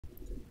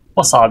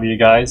What's up, you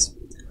guys?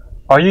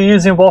 Are you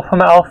using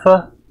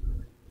WolframAlpha?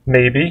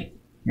 Maybe,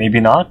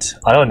 maybe not.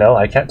 I don't know,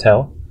 I can't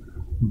tell.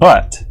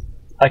 But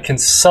I can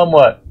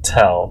somewhat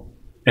tell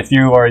if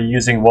you are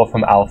using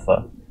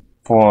WolframAlpha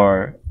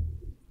for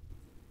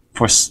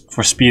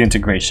speed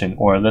integration,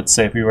 or let's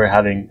say if we were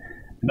having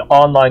an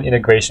online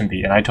integration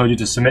bee and I told you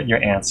to submit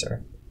your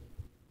answer.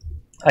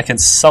 I can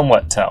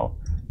somewhat tell,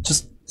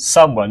 just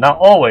somewhat, not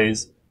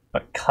always,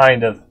 but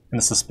kind of in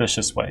a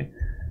suspicious way.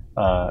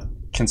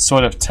 Can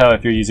sort of tell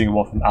if you're using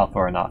WolframAlpha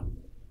or not.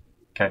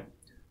 Okay,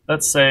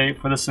 let's say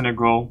for this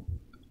integral,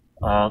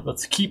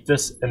 let's keep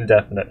this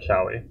indefinite,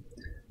 shall we?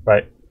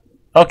 Right,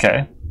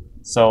 okay,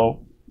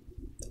 so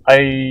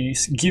I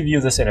give you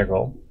this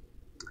integral,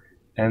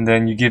 and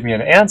then you give me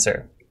an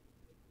answer.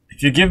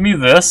 If you give me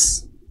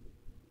this,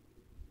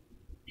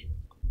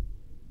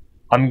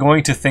 I'm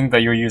going to think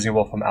that you're using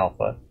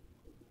WolframAlpha.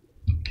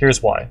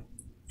 Here's why.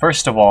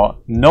 First of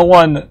all, no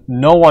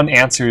one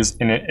answers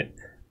in it.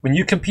 When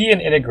you compete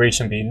in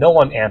integration bee, no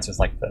one answers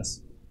like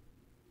this.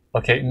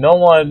 Okay, no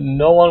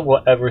one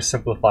will ever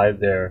simplify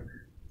their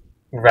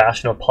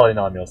rational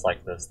polynomials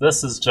like this.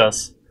 This is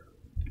just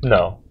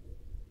no.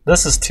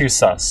 This is too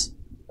sus.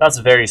 That's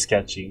very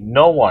sketchy.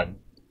 No one.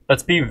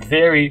 Let's be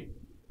very,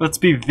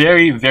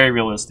 very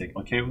realistic.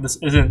 Okay, this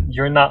isn't.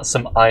 You're not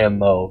some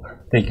IMO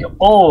thinking,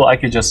 oh, I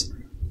could just,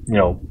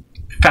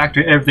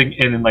 factor everything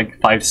in like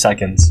 5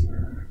 seconds.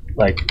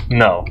 Like,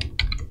 no.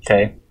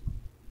 Okay.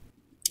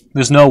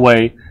 There's no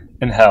way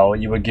in hell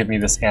you would give me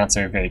this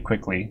answer very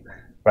quickly,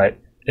 right?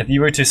 If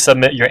you were to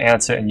submit your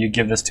answer and you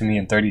give this to me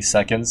in 30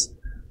 seconds,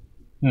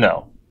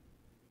 no.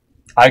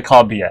 I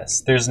call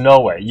BS. There's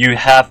no way. You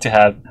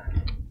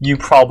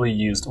probably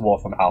used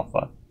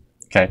WolframAlpha,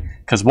 okay?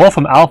 Because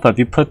WolframAlpha, if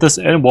you put this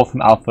in,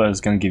 WolframAlpha is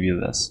going to give you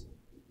this,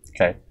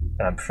 okay?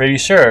 And I'm pretty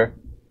sure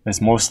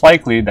it's most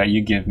likely that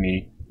you give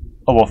me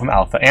a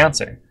WolframAlpha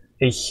answer.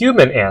 A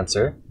human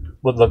answer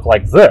would look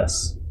like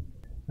this.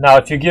 Now,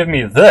 if you give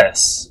me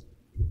this,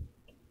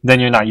 then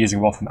you're not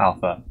using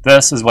WolframAlpha.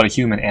 This is what a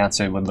human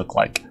answer would look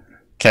like.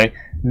 Okay?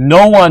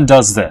 No one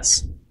does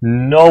this.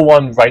 No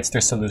one writes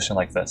their solution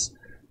like this.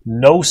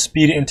 No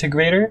speed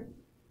integrator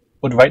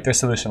would write their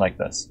solution like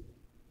this.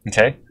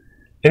 Okay?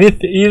 And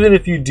even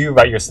if you do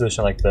write your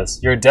solution like this,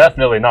 you're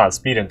definitely not a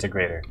speed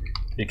integrator.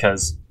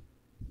 Because,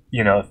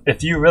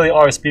 if you really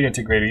are a speed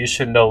integrator, you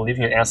should know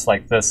leaving an answer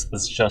like this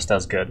is just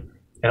as good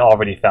and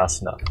already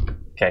fast enough.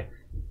 Okay?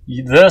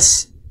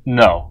 This,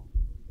 no.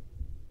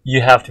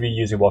 You have to be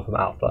using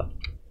WolframAlpha.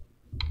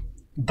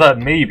 But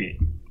maybe,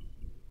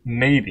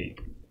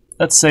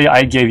 let's say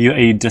I gave you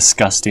a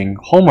disgusting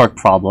homework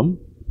problem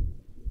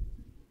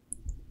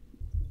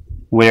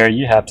where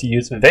you have to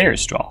use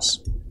Weierstrass.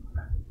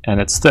 And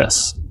it's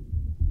this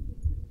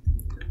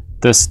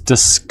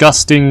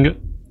disgusting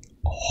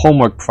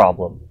homework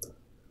problem.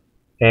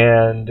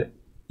 And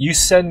you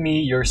send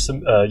me your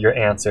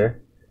answer,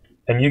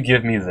 and you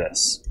give me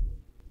this.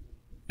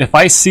 If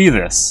I see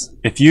this,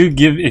 if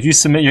you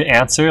submit your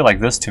answer like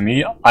this to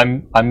me,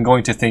 I'm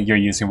going to think you're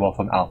using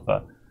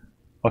WolframAlpha.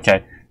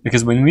 Okay,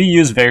 because when we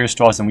use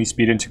Weierstrass and we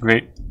speed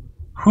integrate,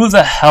 who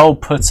the hell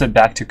puts it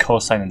back to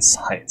cosine and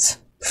sines?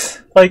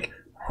 Like,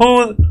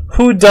 who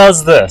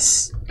does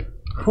this?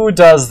 Who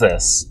does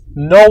this?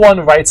 No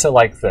one writes it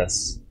like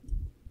this.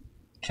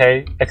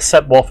 Okay,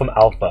 except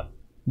WolframAlpha.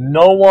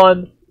 No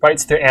one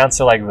writes their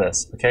answer like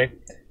this. Okay,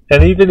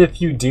 and even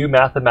if you do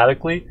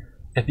mathematically,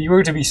 if you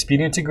were to be speed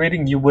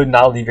integrating, you would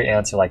not leave your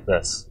answer like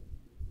this.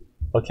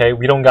 Okay,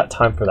 we don't got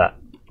time for that.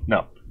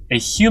 No. A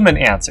human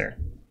answer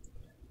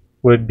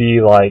would be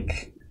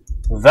like,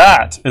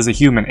 that is a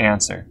human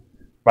answer,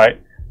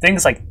 right?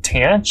 Things like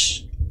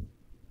tanh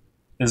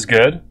is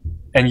good,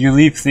 and you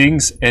leave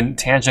things in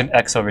tangent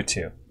x over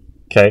 2.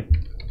 Okay?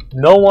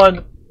 No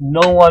one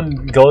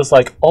goes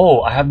like,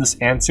 oh, I have this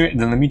answer, and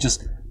then let me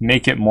just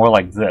make it more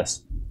like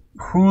this.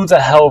 Who the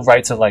hell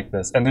writes it like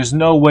this? And there's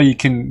no way you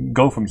can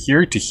go from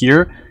here to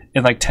here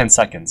in like 10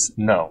 seconds.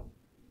 No.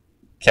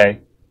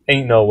 Okay?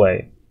 Ain't no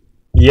way.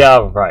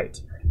 Yeah, right.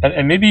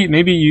 And maybe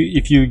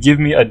if you give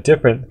me a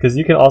different, because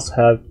you can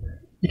also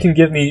you can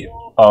give me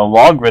a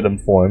logarithm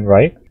form,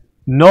 right?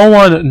 No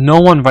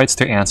one writes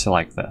their answer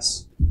like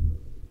this.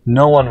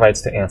 No one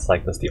writes their answer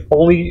like this. The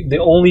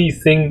only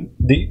thing,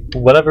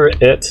 whatever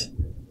it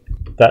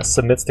that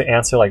submits the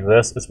answer like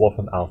this is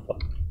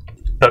WolframAlpha.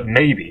 But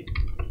maybe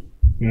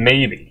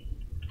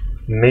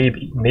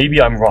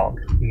I'm wrong.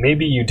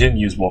 Maybe you didn't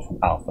use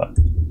WolframAlpha.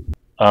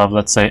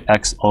 Let's say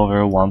x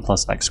over 1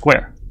 plus x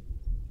squared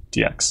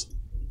dx.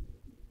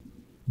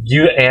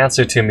 You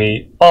answer to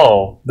me,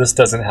 oh, this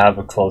doesn't have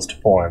a closed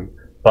form,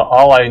 but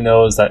all I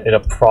know is that it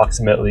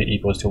approximately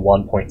equals to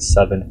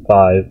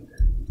 1.75,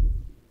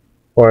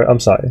 or I'm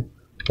sorry,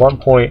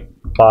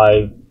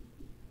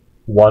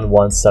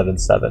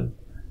 1.51177.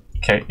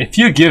 Okay, if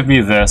you give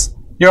me this,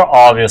 you're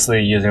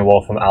obviously using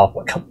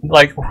WolframAlpha.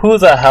 Like, who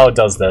the hell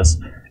does this?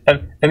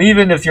 And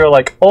even if you're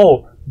like,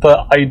 oh,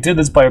 but I did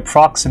this by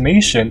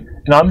approximation,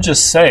 and I'm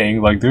just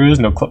saying, like, there is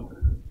no...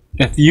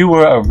 If you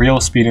were a real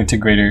speed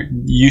integrator,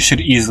 you should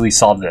easily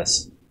solve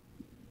this.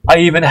 I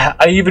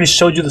even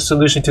showed you the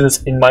solution to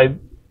this in my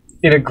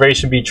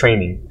integration B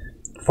training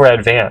for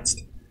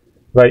advanced,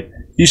 right?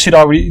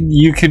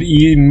 You could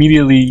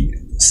immediately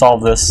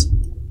solve this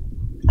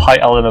pi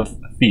ln of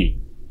phi.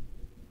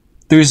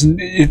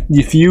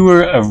 If you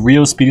were a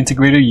real speed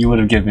integrator, you would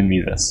have given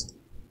me this.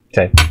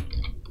 Okay.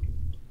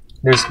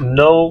 There's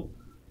no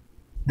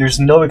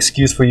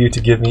excuse for you to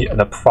give me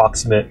an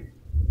approximate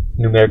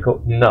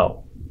numerical.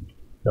 No,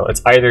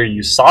 it's either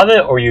you solve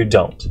it or you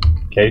don't.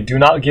 Okay, do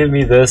not give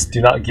me this. Do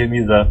not give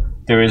me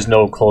there is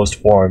no closed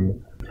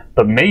form.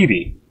 But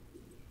maybe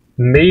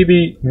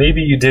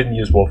you didn't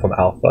use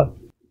WolframAlpha.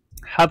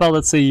 How about,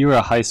 let's say you're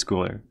a high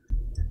schooler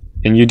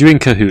and you're doing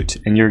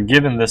Kahoot and you're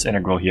given this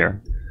integral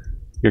here.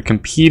 You're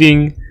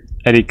competing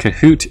at a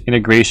Kahoot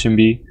integration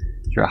bee.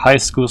 You're a high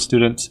school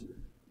student,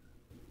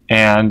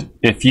 and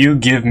if you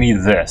give me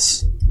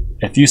this,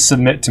 if you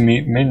submit to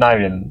me, maybe not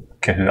even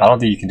Kahoot, I don't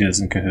think you can do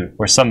this in Kahoot,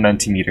 or some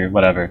Mentimeter,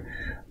 whatever,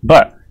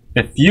 but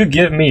if you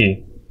give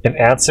me an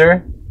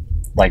answer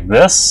like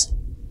this,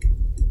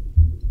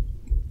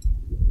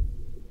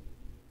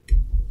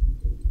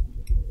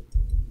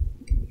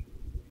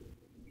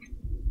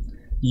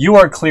 you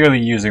are clearly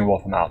using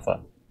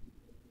WolframAlpha.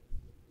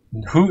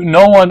 Who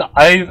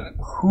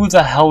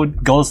the hell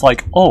goes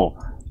like, oh,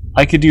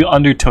 I could do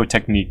undertow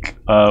technique,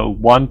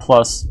 1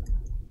 plus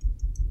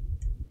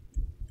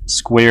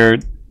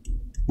squared,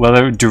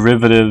 whether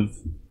derivative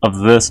of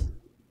this.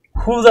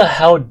 Who the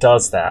hell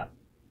does that?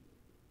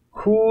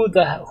 Who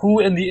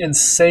in the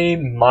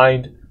insane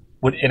mind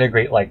would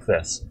integrate like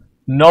this?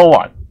 No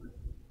one.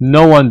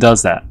 No one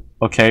does that.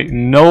 Okay?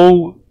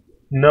 No.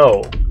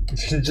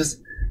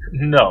 Just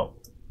no.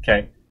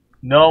 Okay?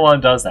 No one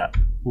does that.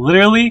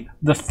 Literally,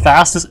 the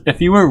fastest, if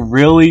you were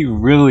really,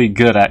 really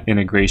good at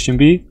integration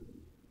B,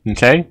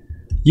 okay,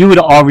 you would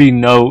already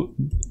know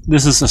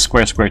this is a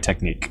square-square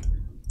technique.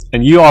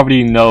 And you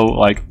already know,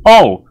 like,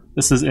 oh,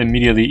 this is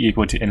immediately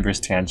equal to inverse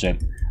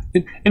tangent.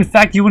 In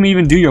fact, you wouldn't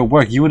even do your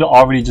work. You would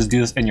already just do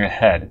this in your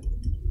head.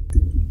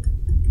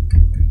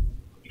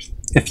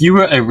 If you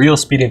were a real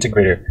speed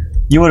integrator,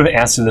 you would have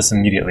answered this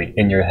immediately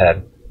in your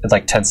head in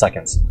like 10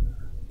 seconds.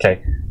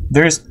 Okay,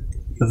 this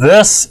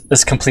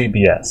is complete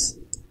BS.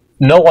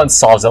 No one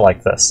solves it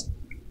like this.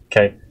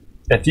 Okay,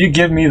 if you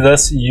give me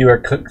this,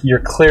 you're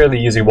clearly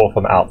using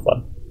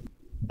WolframAlpha.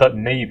 But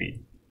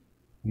maybe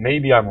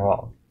I'm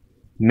wrong.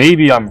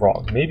 Maybe I'm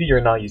wrong. Maybe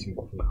you're not using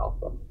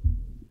WolframAlpha.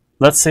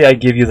 Let's say I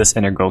give you this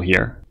integral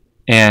here,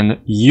 and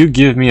you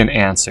give me an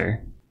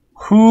answer.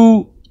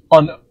 Who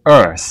on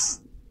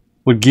earth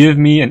would give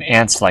me an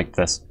answer like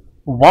this?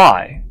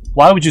 Why?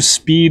 Why would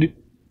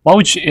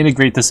you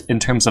integrate this in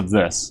terms of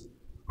this?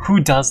 Who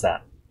does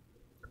that?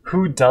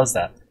 Who does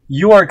that?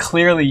 You are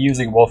clearly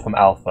using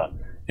WolframAlpha.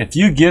 If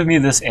you give me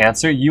this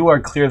answer, you are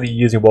clearly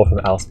using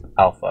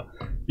WolframAlpha.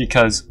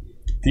 Because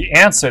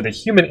the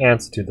human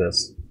answer to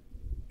this,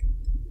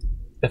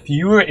 if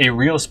you were a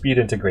real speed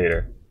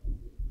integrator,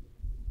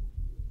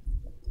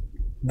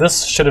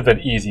 this should have been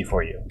easy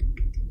for you.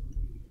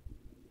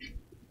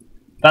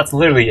 That's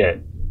literally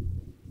it.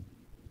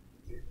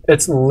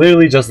 It's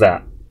literally just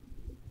that.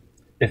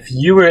 If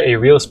you were a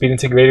real speed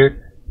integrator,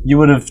 you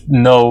would have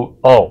known,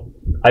 oh,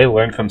 I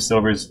learned from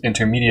Silver's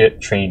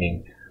intermediate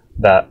training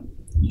that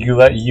you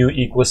let u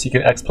equal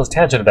secant x plus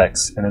tangent of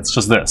x, and it's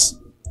just this.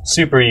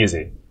 Super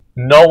easy.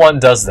 No one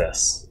does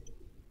this.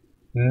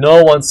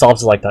 No one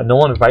solves it like that. No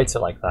one writes it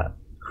like that.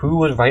 Who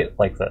would write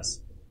like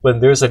this when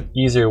there's an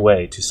easier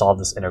way to solve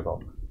this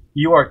integral?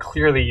 You are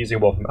clearly using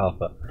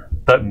WolframAlpha,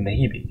 but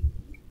maybe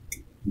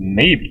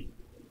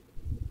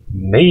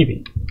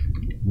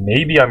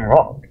I'm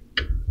wrong.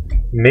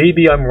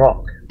 Maybe I'm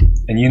wrong.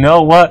 And you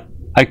know what?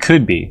 I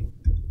could be.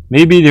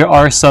 Maybe there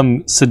are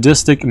some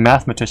sadistic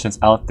mathematicians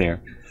out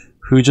there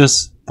who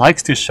just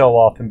likes to show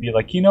off and be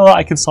like, you know what,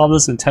 I can solve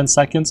this in 10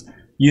 seconds,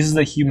 uses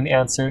the human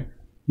answer.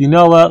 You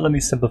know what, let me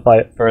simplify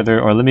it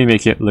further, or let me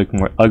make it look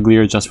more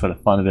uglier just for the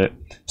fun of it,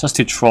 just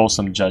to troll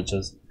some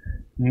judges.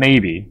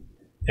 Maybe,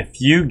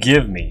 if you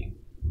give me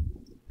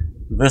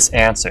this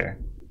answer,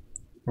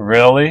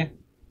 really?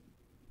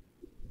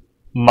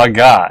 My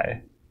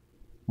guy,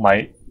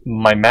 my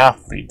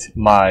mathlete,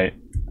 my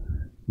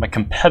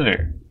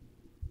competitor,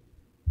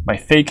 my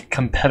fake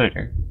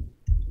competitor,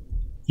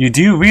 you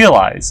do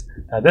realize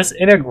that this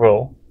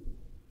integral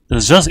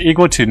is just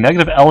equal to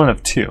negative ln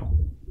of 2.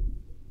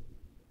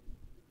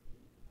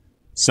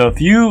 So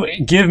if you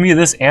give me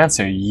this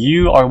answer,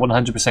 you are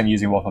 100%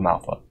 using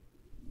WolframAlpha.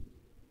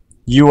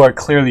 You are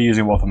clearly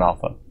using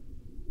WolframAlpha.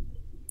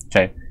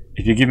 Okay,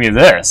 if you give me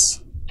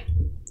this,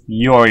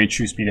 you are a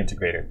true speed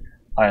integrator.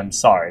 I am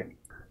sorry.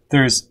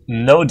 There's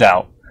no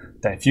doubt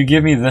that if you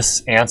give me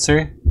this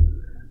answer,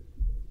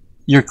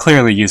 you're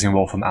clearly using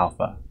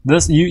WolframAlpha.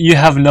 You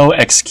have no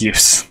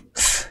excuse.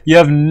 You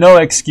have no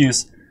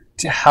excuse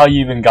to how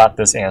you even got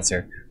this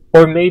answer.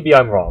 Or maybe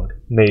I'm wrong.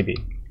 Maybe.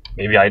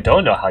 Maybe I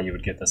don't know how you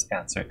would get this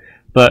answer.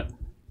 But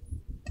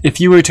if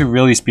you were to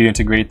really speed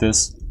integrate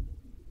this,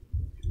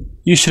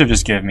 you should have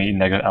just given me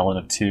negative ln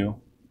of 2.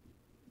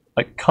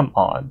 Like, come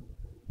on.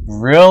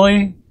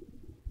 Really?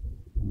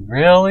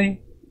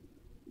 Really?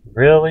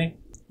 Really?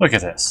 Look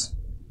at this.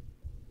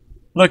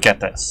 Look at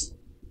this.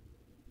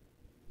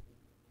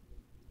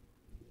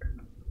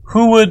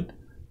 Who would...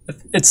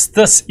 It's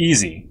this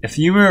easy. If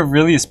you were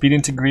really a speed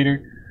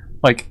integrator,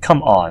 like,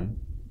 come on.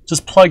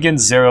 Just plug in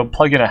 0,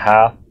 plug in a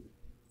half.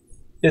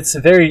 It's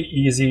very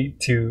easy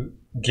to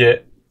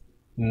get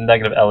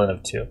negative ln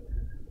of 2.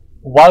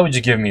 Why would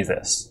you give me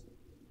this?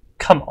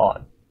 Come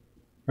on.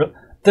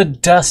 The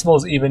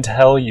decimals even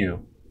tell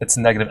you it's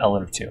negative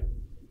ln of 2.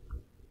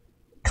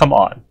 Come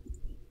on.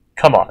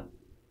 Come on.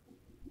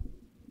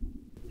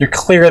 You're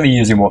clearly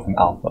using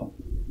WolframAlpha.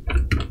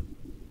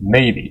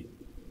 Maybe.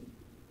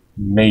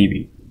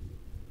 Maybe.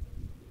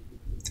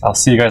 I'll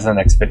see you guys in the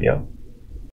next video.